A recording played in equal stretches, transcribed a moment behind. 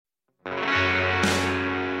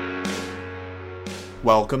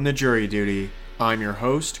Welcome to Jury Duty. I'm your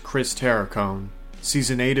host, Chris Terracone.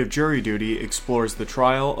 Season 8 of Jury Duty explores the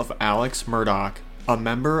trial of Alex Murdaugh, a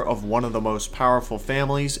member of one of the most powerful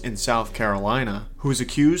families in South Carolina, who is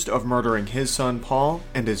accused of murdering his son Paul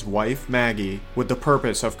and his wife Maggie, with the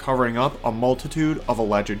purpose of covering up a multitude of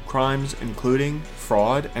alleged crimes, including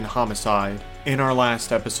fraud and homicide. In our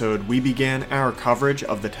last episode, we began our coverage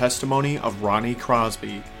of the testimony of Ronnie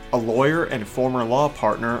Crosby, a lawyer and former law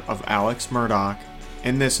partner of Alex Murdaugh.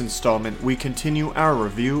 In this installment, we continue our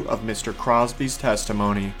review of Mr. Crosby's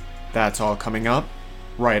testimony. That's all coming up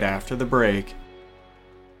right after the break.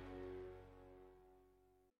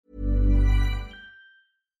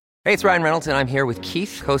 Hey, it's Ryan Reynolds, and I'm here with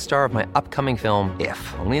Keith, co-star of my upcoming film,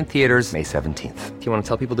 If, only in theaters May 17th. Do you want to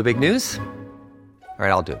tell people the big news? All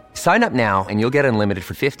right, I'll do it. Sign up now and you'll get unlimited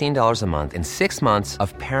for $15 a month and 6 months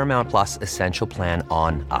of Paramount Plus Essential Plan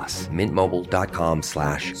on us.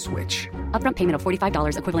 MintMobile.com/switch. Upfront payment of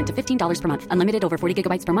 $45 equivalent to $15 per month. Unlimited over 40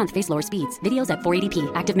 gigabytes per month. Face lower speeds. Videos at 480p.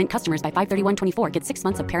 Active Mint customers by 531.24 get 6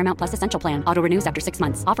 months of Paramount Plus Essential Plan. Auto renews after 6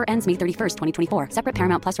 months. Offer ends May 31st, 2024. Separate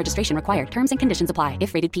Paramount Plus registration required. Terms and conditions apply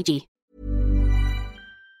if rated PG.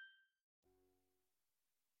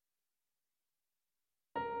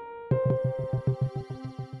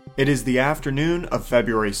 It is the afternoon of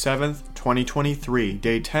February 7th, 2023,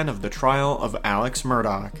 day 10 of the trial of Alex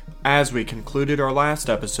Murdaugh. As we concluded our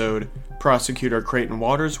last episode, Prosecutor Creighton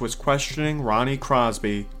Waters was questioning Ronnie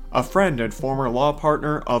Crosby, a friend and former law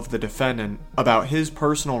partner of the defendant, about his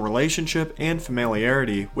personal relationship and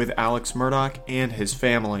familiarity with Alex Murdaugh and his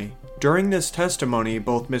family. During this testimony,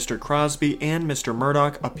 both Mr. Crosby and Mr.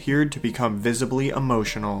 Murdaugh appeared to become visibly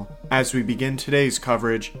emotional. As we begin today's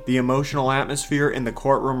coverage, the emotional atmosphere in the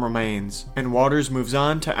courtroom remains, and Waters moves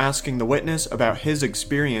on to asking the witness about his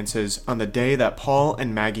experiences on the day that Paul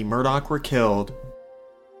and Maggie Murdaugh were killed.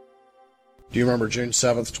 Do you remember June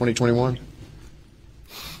 7th, 2021?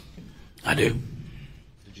 I do.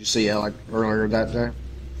 Did you see Alec earlier that day?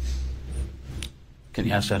 Can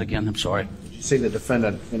you ask that again? I'm sorry. Did you see the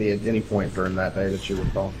defendant at any point during that day that you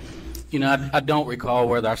recall? You know, I don't recall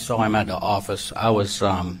whether I saw him at the office. I was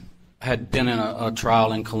had been in a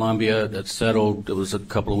trial in Columbia that settled. It was a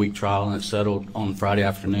couple of week trial, and it settled on Friday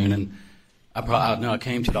afternoon. And I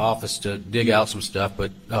came to the office to dig out some stuff,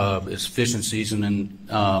 but it's fishing season, and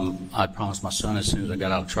I promised my son as soon as I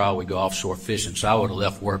got out of trial we'd go offshore fishing. So I would have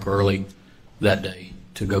left work early that day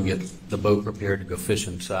to go get the boat prepared to go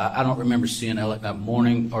fishing. So I don't remember seeing Alec that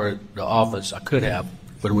morning or at the office. I could have,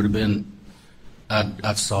 but it would have been,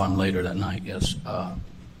 I saw him later that night, yes,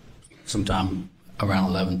 sometime around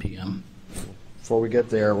 11 p.m. Before we get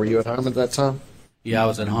there, were you at home at that time? Yeah, I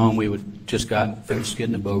was at home. We would just got finished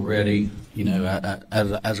getting the boat ready. You know,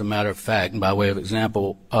 as a matter of fact, and by way of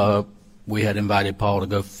example, we had invited Paul to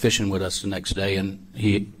go fishing with us the next day, and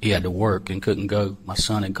he had to work and couldn't go. My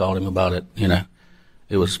son had called him about it, you know.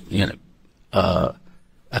 It was, I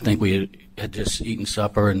think we had just eaten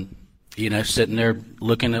supper and, sitting there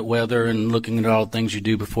looking at weather and looking at all the things you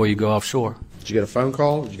do before you go offshore. Did you get a phone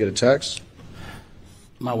call? Did you get a text?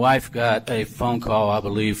 My wife got a phone call, I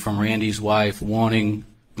believe, from Randy's wife wanting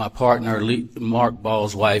my partner, Mark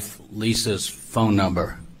Ball's wife, Lisa's phone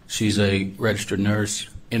number. She's a registered nurse,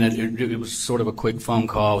 and it was sort of a quick phone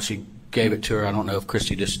call. She gave it to her. I don't know if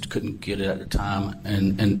Christy just couldn't get it at the time,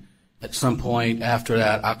 and at some point after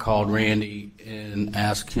that, I called Randy and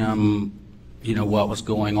asked him, what was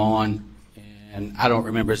going on. And I don't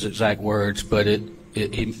remember his exact words, but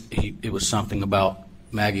it was something about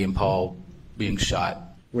Maggie and Paul being shot.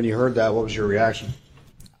 When you heard that, what was your reaction?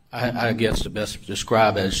 I guess the best to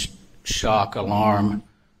describe as shock, alarm.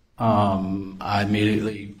 I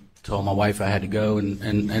immediately told my wife I had to go,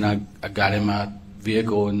 and I got in my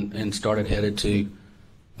vehicle and started headed to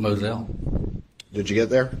Moselle. Did you get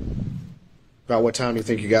there? About what time do you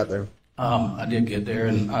think you got there? I did get there,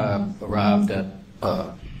 and I arrived at,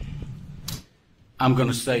 I'm going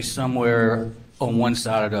to say somewhere on one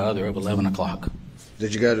side or the other of 11 o'clock.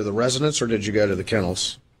 Did you go to the residence or did you go to the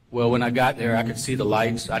kennels? Well, when I got there, I could see the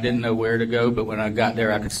lights. I didn't know where to go, but when I got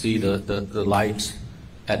there, I could see the lights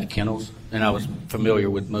at the kennels, and I was familiar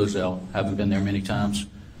with Moselle, having been there many times.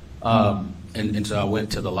 And so I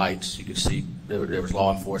went to the lights. You could see there was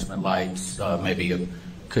law enforcement lights, maybe it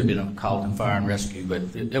could have been a Carlton Fire and Rescue, but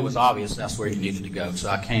it was obvious that's where you needed to go. So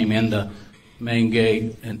I came in the main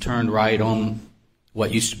gate and turned right on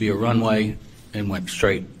what used to be a runway and went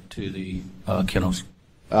straight to the kennels.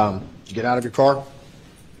 Did you get out of your car?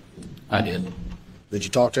 I did. Did you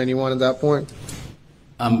talk to anyone at that point?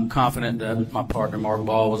 I'm confident that my partner, Mark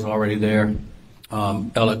Ball, was already there.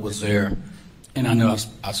 Alec was there. And I know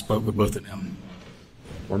I spoke with both of them.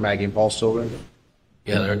 Were Maggie and Paul still there?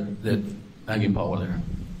 Yeah, that Maggie and Paul were there.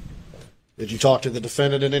 Did you talk to the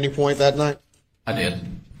defendant at any point that night? I did.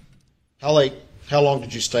 How long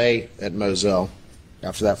did you stay at Moselle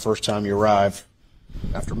after that first time you arrived,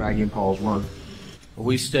 after Maggie and Paul's work?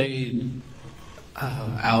 We stayed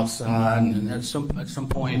outside, and at some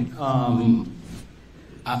point, I'm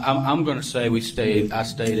going to say I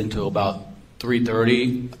stayed until about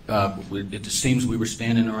 3:30. It just seems we were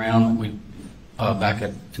standing around back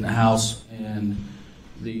in the house, and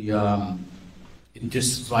it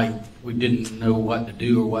just like we didn't know what to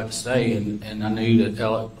do or what to say, and I knew that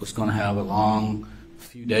Ella was going to have a long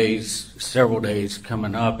few days, several days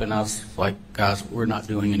coming up, and I was like, guys, we're not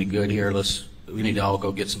doing any good here. We need to all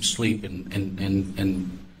go get some sleep, and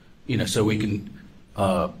so we can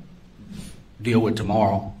deal with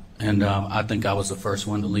tomorrow. And I think I was the first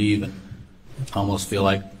one to leave, and I almost feel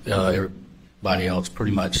like everybody else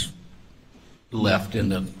pretty much left in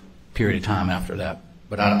the period of time after that.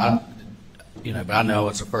 But I know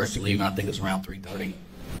it's the first to leave, and I think it's around 3:30.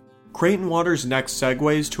 Creighton Waters next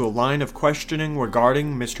segues to a line of questioning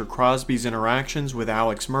regarding Mr. Crosby's interactions with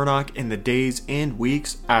Alex Murdaugh in the days and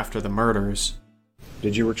weeks after the murders.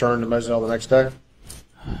 Did you return to Moselle the next day?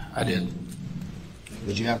 I did.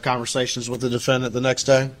 Did you have conversations with the defendant the next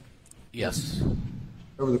day? Yes.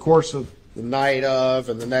 Over the course of the night of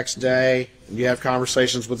and the next day, did you have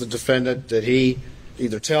conversations with the defendant? Did he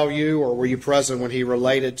either tell you, or were you present when he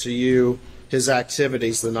related to you his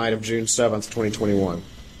activities the night of June 7th, 2021?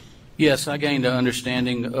 Yes, I gained an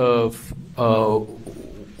understanding of the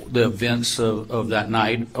events of that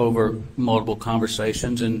night over multiple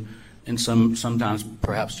conversations and sometimes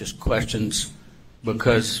perhaps just questions,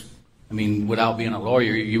 because, without being a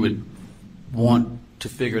lawyer, you would want to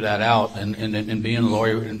figure that out, and being a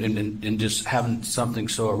lawyer and just having something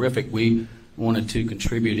so horrific, we wanted to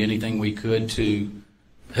contribute anything we could to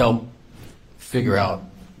help figure out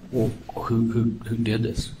who did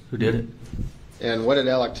this, who did it. And what did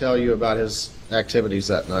Alec tell you about his activities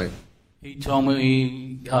that night? He told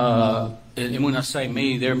me, and when I say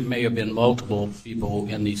me, there may have been multiple people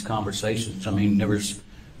in these conversations.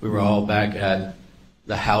 We were all back at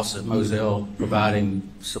the house at Moselle providing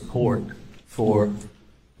support for,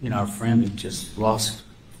 our friend who just lost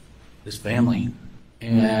his family,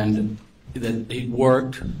 and that he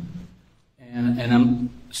worked, and I'm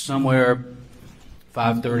somewhere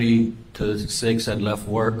 5:30 to 6 had left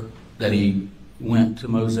work, that he went to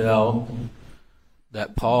Moselle,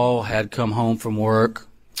 that Paul had come home from work,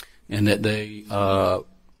 and that they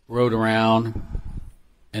rode around,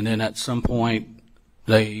 and then at some point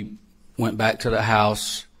they went back to the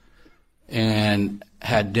house and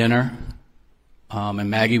had dinner, and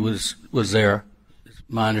Maggie was there,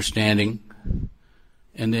 my understanding.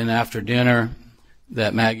 And then after dinner,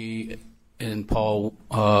 that Maggie and Paul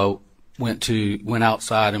went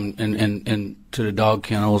outside and to the dog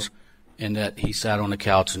kennels, and that he sat on the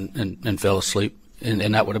couch and fell asleep.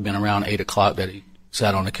 And that would have been around 8 o'clock that he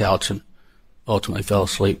sat on the couch and ultimately fell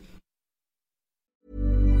asleep.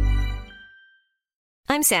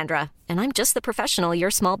 I'm Sandra, and I'm just the professional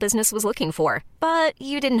your small business was looking for. But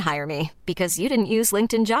you didn't hire me because you didn't use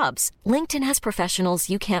LinkedIn Jobs. LinkedIn has professionals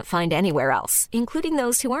you can't find anywhere else, including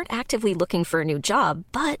those who aren't actively looking for a new job,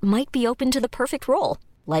 but might be open to the perfect role,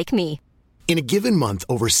 like me. In a given month,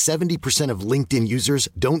 over 70% of LinkedIn users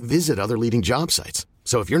don't visit other leading job sites.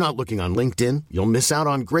 So if you're not looking on LinkedIn, you'll miss out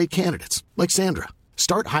on great candidates like Sandra.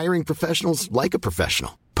 Start hiring professionals like a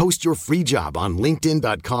professional. Post your free job on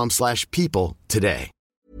linkedin.com/people today.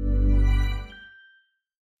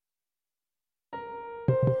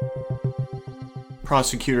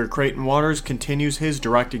 Prosecutor Creighton Waters continues his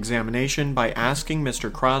direct examination by asking Mr.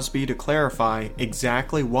 Crosby to clarify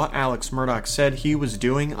exactly what Alex Murdaugh said he was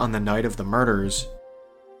doing on the night of the murders.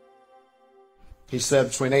 He said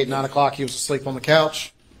between 8 and 9 o'clock he was asleep on the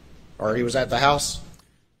couch, or he was at the house?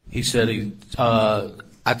 He said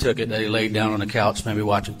I took it that he laid down on the couch, maybe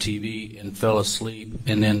watching TV, and fell asleep.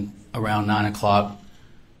 And then around 9 o'clock,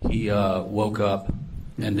 he woke up,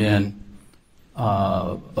 and then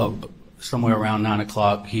somewhere around 9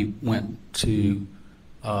 o'clock, he went to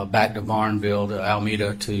back to Varnville, to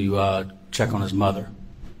Alameda, to check on his mother.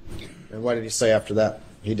 And what did he say after that?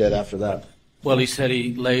 He did after that? Well, he said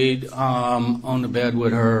he laid on the bed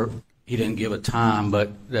with her. He didn't give a time,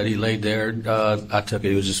 but that he laid there. I took it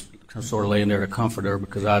he was just sort of laying there to comfort her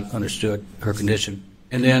because I understood her condition.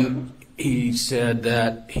 And then he said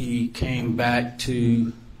that he came back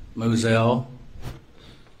to Moselle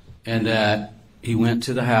and that he went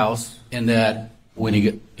to the house, and that when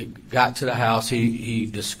he got to the house, he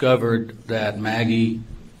discovered that Maggie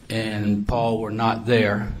and Paul were not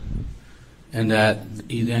there, and that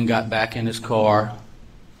he then got back in his car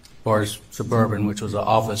or his Suburban, which was an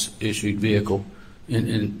office-issued vehicle,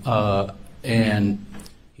 and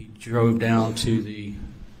he drove down to the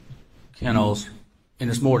kennels, and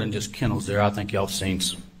it's more than just kennels there. I think y'all have seen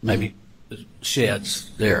maybe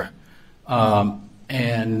sheds there,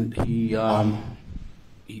 and he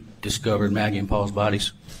discovered Maggie and Paul's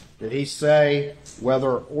bodies. Did he say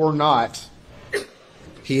whether or not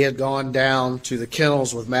he had gone down to the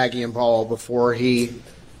kennels with Maggie and Paul before he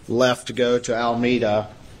left to go to Alameda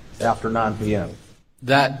after 9 p.m.?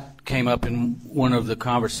 That came up in one of the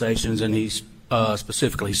conversations, and he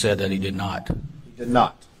specifically said that he did not. He did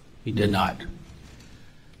not? He did not.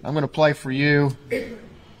 I'm going to play for you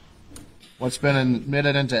what's been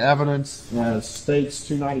admitted into evidence as States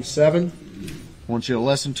 297. I want you to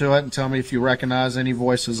listen to it and tell me if you recognize any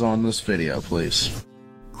voices on this video, please.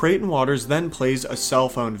 Creighton Waters then plays a cell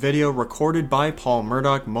phone video recorded by Paul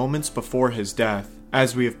Murdaugh moments before his death.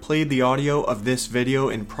 As we have played the audio of this video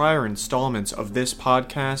in prior installments of this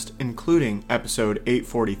podcast, including episode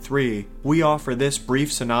 843, we offer this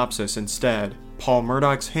brief synopsis instead. Paul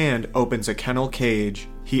Murdaugh's hand opens a kennel cage.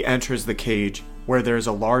 He enters the cage, where there is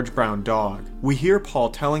a large brown dog. We hear Paul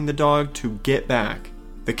telling the dog to get back.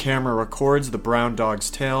 The camera records the brown dog's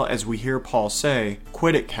tail as we hear Paul say,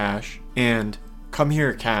 "Quit it, Cash," and "Come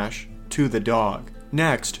here, Cash," to the dog.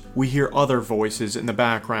 Next, we hear other voices in the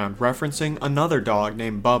background referencing another dog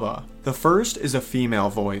named Bubba. The first is a female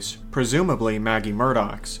voice, presumably Maggie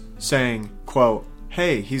Murdaugh's, saying, quote,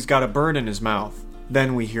 "Hey, he's got a bird in his mouth."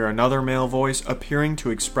 Then we hear another male voice appearing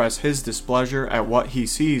to express his displeasure at what he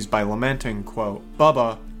sees by lamenting, quote,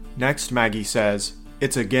 "Bubba." Next, Maggie says,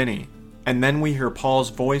 "It's a guinea." And then we hear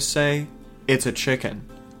Paul's voice say, "It's a chicken."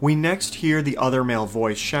 We next hear the other male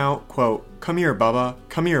voice shout, quote, "Come here, Bubba.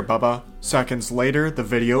 Come here, Bubba." Seconds later, the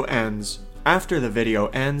video ends. After the video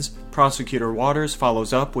ends, Prosecutor Waters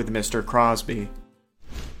follows up with Mr. Crosby.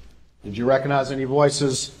 Did you recognize any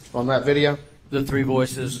voices on that video? The three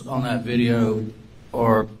voices on that video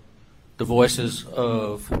are the voices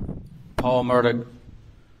of Paul Murdaugh,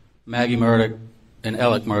 Maggie Murdaugh, and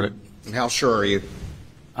Alec Murdaugh. And how sure are you?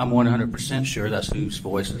 I'm 100% sure that's whose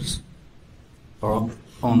voices are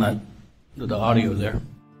on that, the audio there.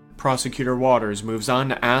 Prosecutor Waters moves on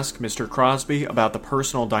to ask Mr. Crosby about the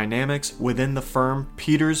personal dynamics within the firm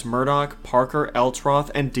Peters, Murdaugh, Parker,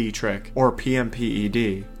 Eltroth, and Dietrich, or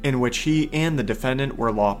PMPED, in which he and the defendant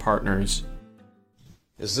were law partners.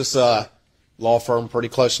 Is this law firm pretty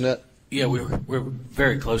close-knit? Yeah, we're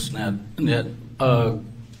very close-knit.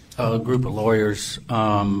 A group of lawyers.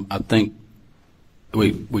 I think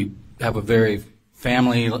we have a very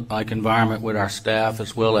family-like environment with our staff,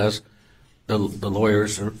 as well as the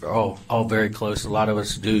lawyers are all very close. A lot of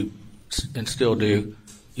us do and still do,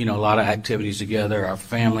 a lot of activities together. Our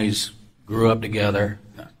families grew up together.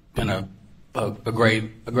 Been a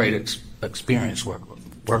great experience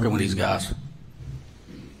working with these guys.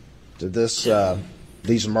 Did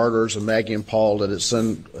these murders of Maggie and Paul, did it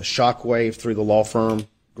send a shockwave through the law firm,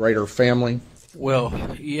 greater family? Well,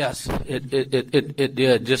 yes, it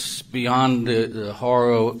did. Just beyond the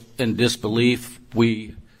horror and disbelief,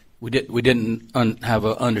 we didn't have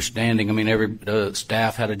an understanding. I mean, every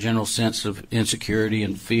staff had a general sense of insecurity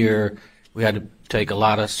and fear. We had to take a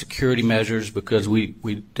lot of security measures because we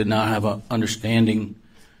did not have an understanding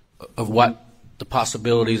of what the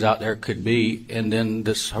possibilities out there could be. And then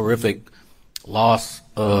this horrific loss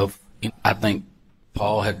of, I think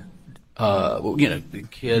Paul had, the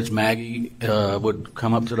kids, Maggie would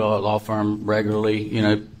come up to the law firm regularly,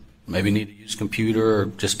 maybe need to use a computer or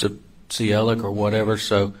just to see Alec or whatever.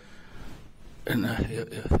 So, and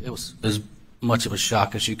it was as much of a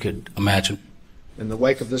shock as you could imagine. In the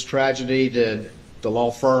wake of this tragedy, did the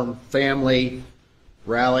law firm family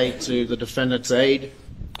rally to the defendant's aid?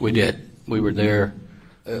 We did. We were there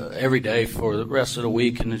every day for the rest of the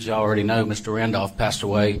week, and as you already know, Mr. Randolph passed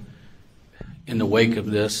away in the wake of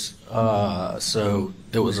this. So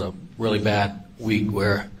it was a really bad week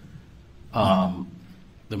where the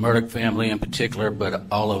Murdaugh family in particular, but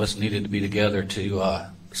all of us needed to be together to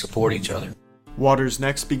support each other. Waters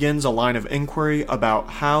next begins a line of inquiry about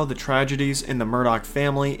how the tragedies in the Murdaugh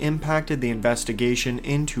family impacted the investigation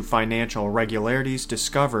into financial irregularities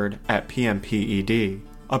discovered at PMPED.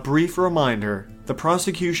 A brief reminder, the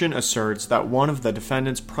prosecution asserts that one of the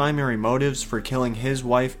defendant's primary motives for killing his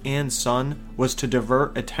wife and son was to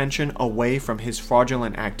divert attention away from his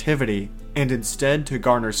fraudulent activity and instead to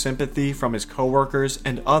garner sympathy from his coworkers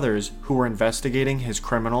and others who were investigating his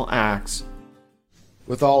criminal acts.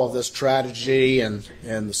 With all of this tragedy and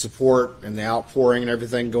the support and the outpouring and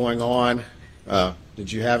everything going on,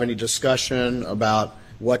 did you have any discussion about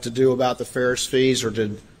what to do about the Ferris fees, or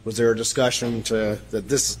did was there a discussion that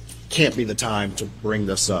this can't be the time to bring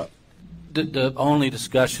this up? The only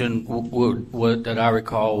discussion that I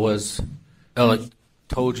recall was Alec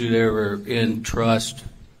told you they were in trust.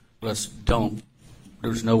 There's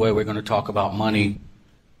no way we're going to talk about money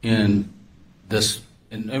in this.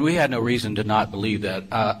 And we had no reason to not believe that.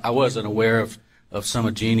 I wasn't aware of some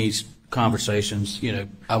of Jeannie's conversations. You know,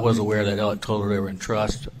 I was aware that Alec told her they were in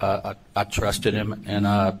trust. I trusted him, and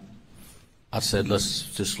I said, let's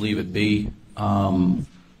just leave it be.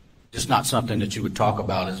 It's not something that you would talk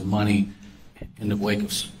about as money in the wake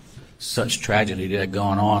of such tragedy that had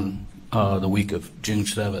gone on the week of June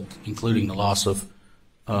 7th, including the loss of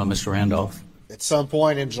Mr. Randolph. At some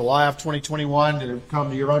point in July of 2021, did it come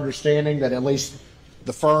to your understanding that at least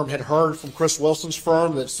the firm had heard from Chris Wilson's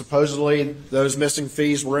firm that supposedly those missing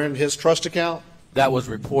fees were in his trust account? That was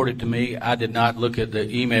reported to me. I did not look at the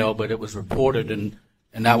email, but it was reported, and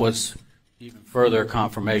that was even further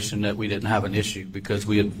confirmation that we didn't have an issue, because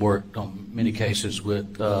we had worked on many cases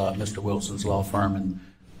with Mr. Wilson's law firm,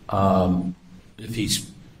 and if he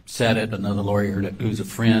said it, another lawyer who's a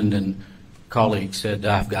friend and colleague said,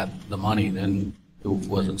 I've got the money, then it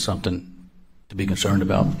wasn't something to be concerned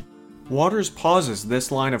about. Waters pauses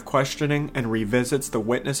this line of questioning and revisits the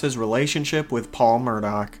witness's relationship with Paul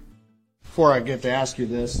Murdaugh. Before I get to ask you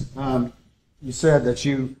this, you said that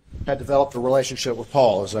you had developed a relationship with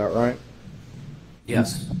Paul, is that right?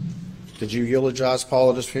 Yes. Did you eulogize Paul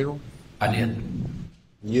at his funeral? I did.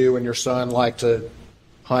 You and your son like to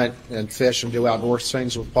hunt and fish and do outdoor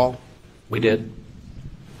things with Paul? We did.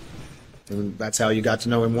 And that's how you got to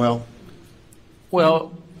know him well?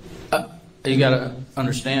 Well, you got to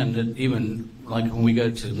understand that even like when we go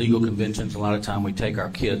to legal conventions, a lot of time we take our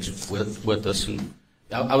kids with us. And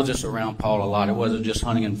I was just around Paul a lot. It wasn't just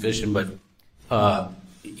hunting and fishing, but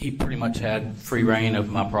he pretty much had free reign of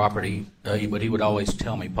my property. But he would always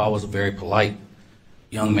tell me, Paul was a very polite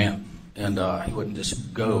young man, and he wouldn't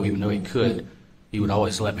just go even though he could. He would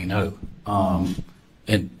always let me know.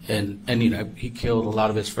 And you know, he killed a lot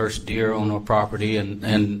of his first deer on our property,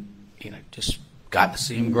 and you know, just got to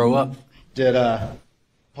see him grow up. Did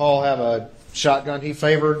Paul have a shotgun he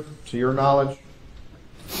favored, to your knowledge?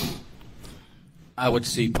 I would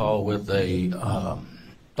see Paul with a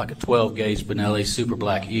like a 12-gauge Benelli Super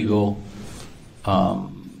Black Eagle.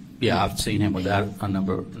 Yeah, I've seen him with that a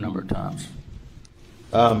number of times.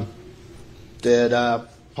 Did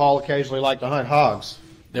Paul occasionally like to hunt hogs?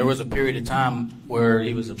 There was a period of time where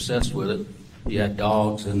he was obsessed with it. He had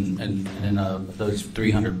dogs and those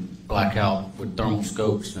 300 blackout with thermal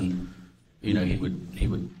scopes, and you know, he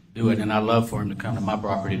would do it. And I'd love for him to come to my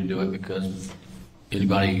property to do it, because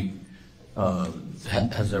anybody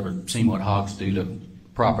has ever seen what hogs do to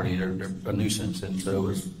property, they're a nuisance. And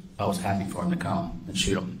so I was happy for him to come and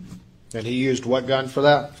shoot them. And he used what gun for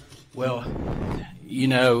that? Well, you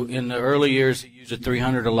know, in the early years he used a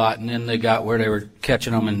 300 a lot, and then they got where they were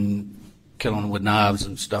catching them and killing them with knives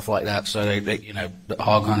and stuff like that. So they you know, the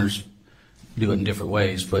hog hunters do it in different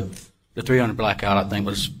ways. But the 300 blackout, I think,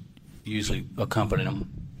 was usually accompanying them.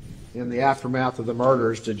 In the aftermath of the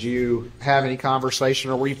murders, did you have any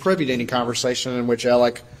conversation, or were you privy to any conversation in which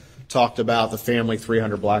Alec talked about the family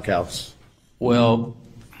 300 blackouts? Well,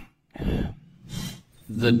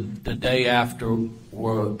 the day after,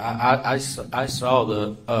 I saw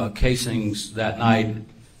the casings that night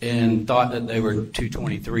and thought that they were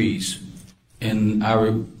 223s. And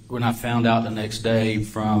when I found out the next day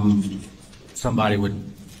from somebody with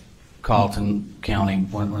Carlton County,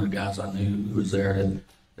 one of the guys I knew who was there, and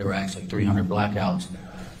there were actually 300 blackouts.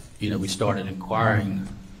 You know, we started inquiring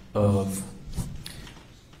of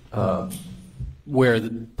where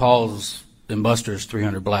Paul's and Buster's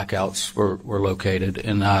 300 blackouts were located,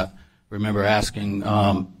 and I remember asking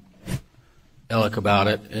Alec about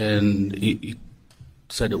it, and he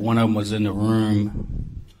said that one of them was in the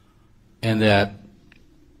room, and that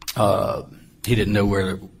he didn't know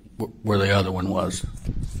where the other one was.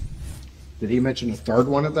 Did he mention a third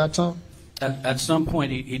one at that time? At some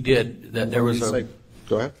point he did. That there was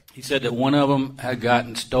Go ahead. He said that one of them had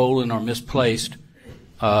gotten stolen or misplaced,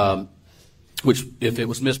 which if it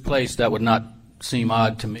was misplaced, that would not seem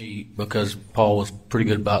odd to me, because Paul was pretty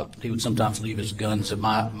good about, he would sometimes leave his guns at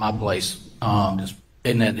my place, and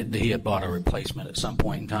then he had bought a replacement at some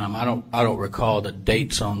point in time. I don't recall the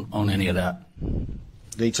dates on any of that.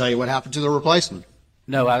 Did he tell you what happened to the replacement?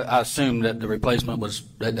 No, I assumed that the replacement was,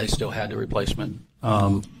 that they still had the replacement.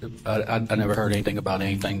 I never heard anything about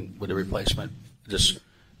anything with the replacement, just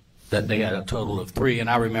that they had a total of 3. And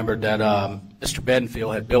I remembered that Mr.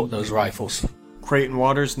 Bedingfield had built those rifles Creighton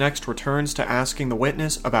Waters next returns to asking the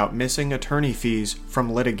witness about missing attorney fees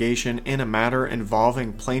from litigation in a matter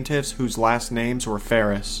involving plaintiffs whose last names were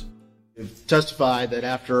Ferris. You've testified that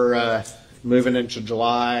after moving into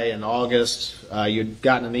July and August, you'd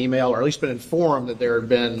gotten an email, or at least been informed that there had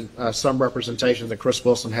been some representation that Chris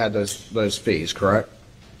Wilson had those fees, correct?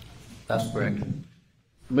 That's correct.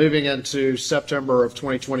 Moving into September of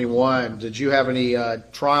 2021, did you have any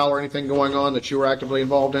trial or anything going on that you were actively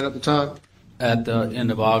involved in at the time? At the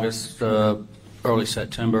end of August, early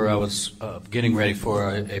September, I was getting ready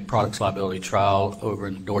for a products liability trial over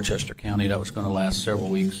in Dorchester County that was going to last several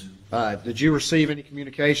weeks. Did you receive any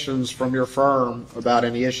communications from your firm about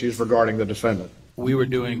any issues regarding the defendant? We were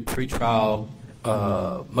doing pretrial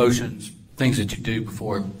motions, things that you do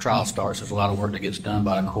before trial starts. There's a lot of work that gets done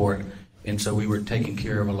by the court, and so we were taking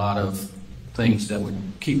care of a lot of things that would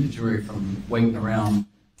keep the jury from waiting around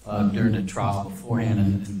during the trial beforehand.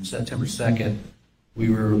 And September 2nd, we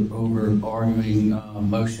were over arguing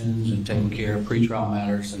motions and taking care of pretrial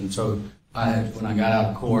matters. And so when I got out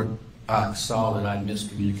of court, I saw that I missed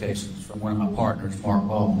communications from one of my partners, Mark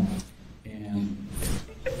Ball. And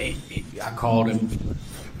I called him,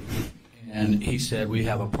 and he said, "We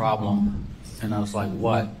have a problem." And I was like,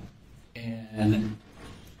 "What?" And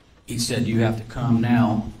he said, "You have to come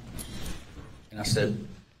now." And I said,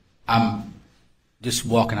 "I'm just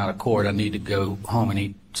walking out of court. I need to go home and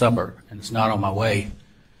eat supper, and it's not on my way."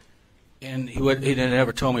 And he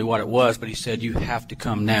never told me what it was, but he said, "You have to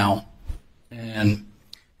come now." And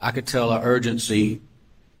I could tell the urgency,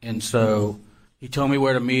 and so he told me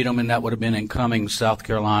where to meet him, and that would have been in Cummings, South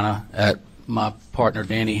Carolina, at my partner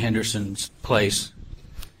Danny Henderson's place,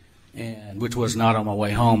 and which was not on my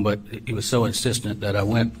way home, but he was so insistent that I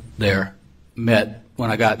went there. When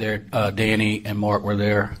I got there, Danny and Mark were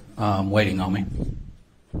there waiting on me.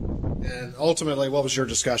 And ultimately, what was your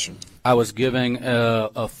discussion? I was giving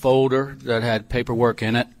a folder that had paperwork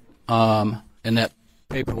in it, and that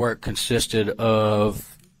paperwork consisted of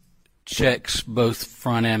checks, both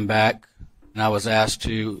front and back, and I was asked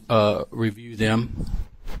to review them.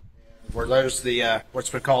 Were those the what's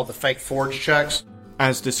been called the fake forged checks?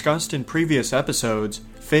 As discussed in previous episodes,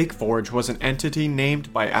 Fake Forge was an entity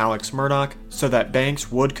named by Alex Murdaugh so that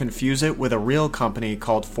banks would confuse it with a real company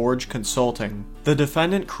called Forge Consulting. The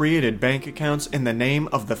defendant created bank accounts in the name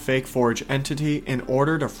of the Fake Forge entity in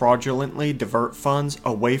order to fraudulently divert funds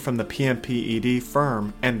away from the PMPED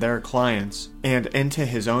firm and their clients, and into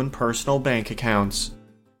his own personal bank accounts.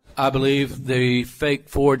 I believe the Fake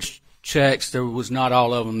Forge checks, there was not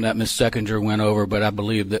all of them that Ms. Seckinger went over, but I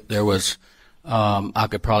believe that there was I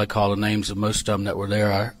could probably call the names of most of them that were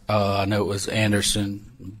there. I know it was Anderson,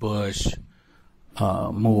 Bush,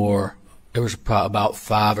 Moore. There was about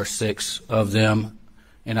 5 or 6 of them,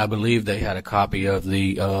 and I believe they had a copy of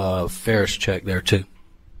the Ferris check there too.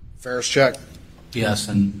 Ferris check? Yes,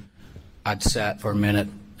 and I'd sat for a minute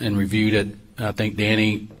and reviewed it. I think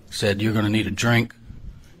Danny said, "You're going to need a drink,"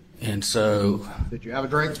 and so... Did you have a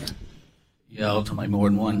drink? Yeah, ultimately more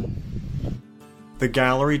than one. The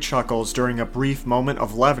gallery chuckles during a brief moment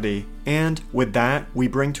of levity, and with that, we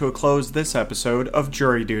bring to a close this episode of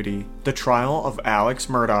Jury Duty, the trial of Alex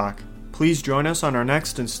Murdaugh. Please join us on our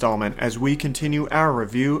next installment as we continue our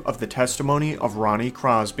review of the testimony of Ronnie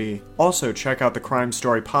Crosby. Also, check out the Crime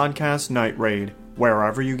Story podcast Night Raid,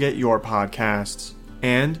 wherever you get your podcasts.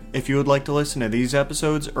 And if you would like to listen to these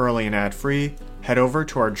episodes early and ad-free, head over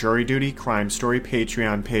to our Jury Duty Crime Story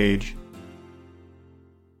Patreon page.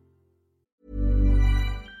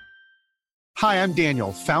 Hi, I'm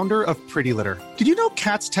Daniel, founder of Pretty Litter. Did you know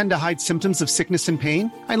cats tend to hide symptoms of sickness and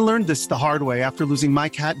pain? I learned this the hard way after losing my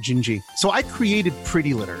cat, Gingy. So I created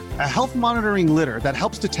Pretty Litter, a health monitoring litter that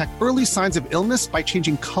helps detect early signs of illness by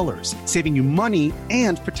changing colors, saving you money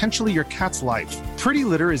and potentially your cat's life. Pretty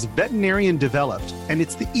Litter is veterinarian developed, and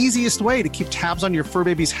it's the easiest way to keep tabs on your fur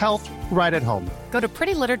baby's health right at home. Go to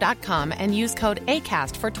prettylitter.com and use code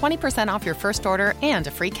ACAST for 20% off your first order and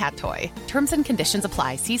a free cat toy. Terms and conditions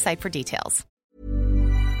apply. See site for details.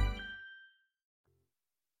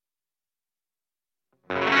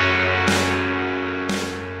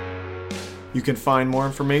 You can find more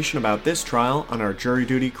information about this trial on our Jury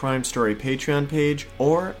Duty Crime Story Patreon page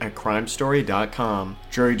or at crimestory.com.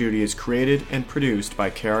 Jury Duty is created and produced by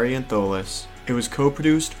Carrie and Tholis. It was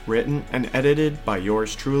co-produced, written, and edited by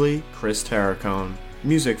yours truly, Chris Terracone.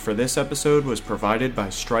 Music for this episode was provided by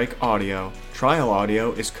Strike Audio. Trial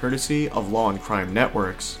audio is courtesy of Law and Crime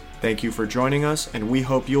Networks. Thank you for joining us, and we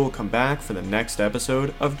hope you will come back for the next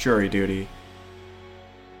episode of Jury Duty.